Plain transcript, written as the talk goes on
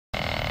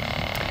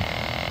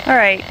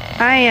Alright,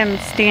 I am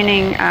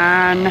standing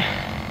on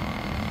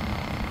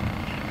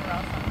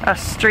a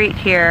street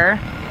here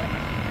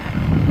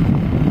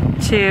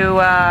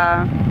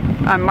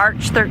on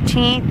March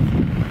 13th,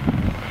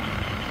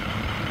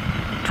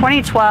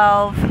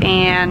 2012,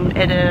 and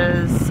it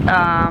is,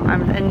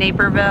 I'm in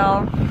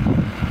Naperville.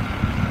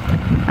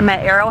 I'm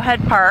at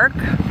Arrowhead Park,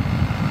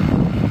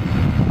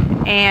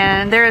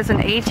 and there is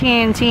an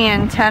AT&T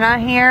antenna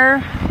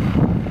here.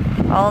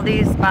 All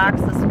these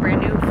boxes, this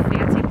brand new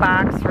fancy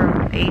box from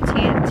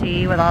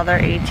AT&T with all their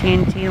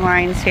AT&T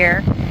lines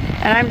here.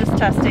 And I'm just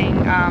testing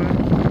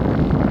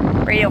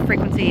radio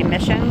frequency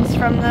emissions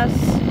from this.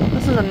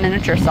 This is a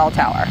miniature cell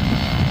tower.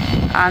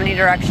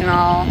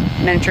 Omnidirectional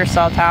miniature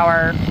cell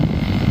tower.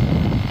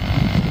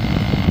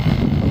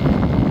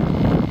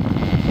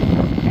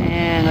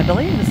 And I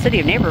believe the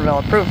city of Naperville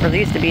approved for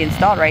these to be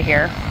installed right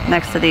here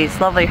next to these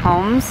lovely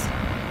homes.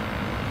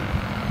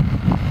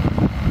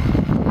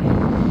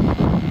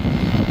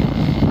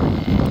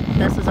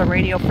 This is a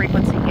radio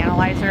frequency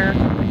analyzer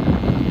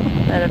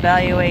that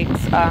evaluates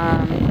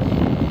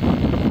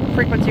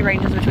frequency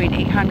ranges between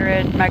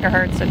 800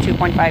 megahertz and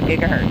 2.5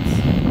 gigahertz.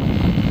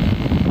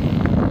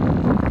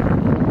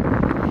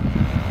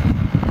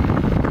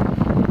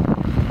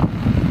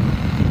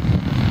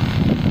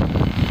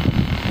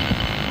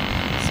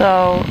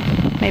 So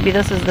maybe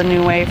this is the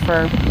new way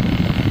for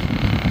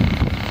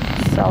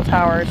cell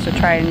towers to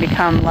try and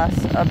become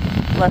less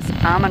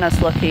ominous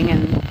looking,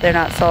 and they're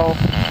not so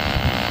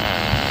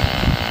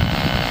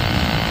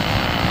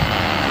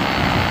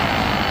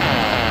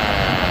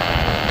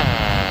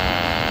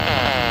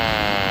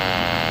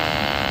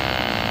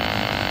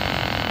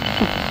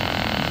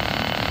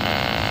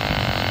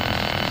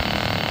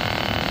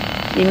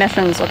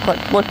emissions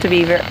look to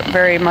be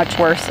very much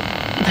worse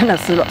than a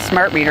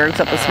smart meter,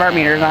 except the smart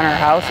meters on our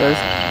houses.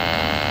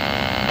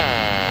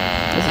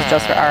 This is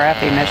just for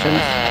RF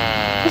emissions.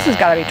 This has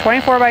got to be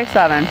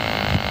 24/7.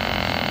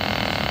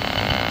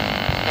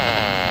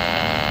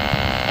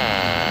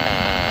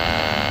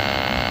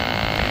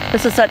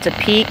 This is set to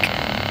peak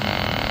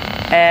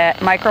at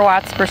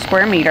microwatts per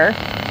square meter.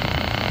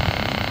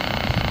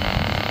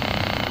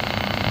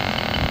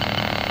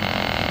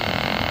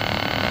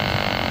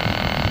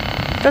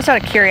 Just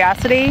out of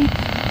curiosity,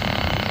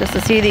 just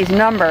to see these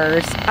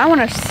numbers, I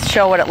want to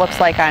show what it looks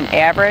like on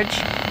average.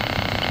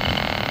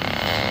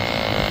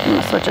 I'm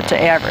going to switch it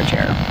to average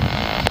here.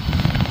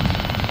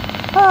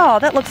 Oh,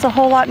 that looks a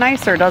whole lot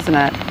nicer, doesn't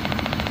it?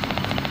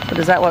 But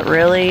is that what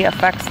really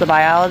affects the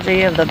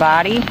biology of the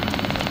body?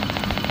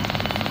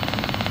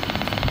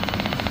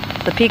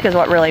 The peak is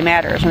what really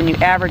matters. When you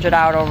average it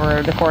out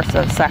over the course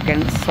of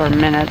seconds or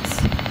minutes,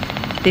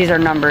 these are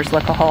numbers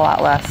look a whole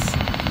lot less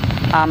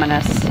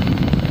ominous.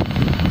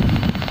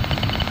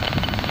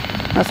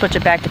 I'll switch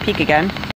it back to peak again.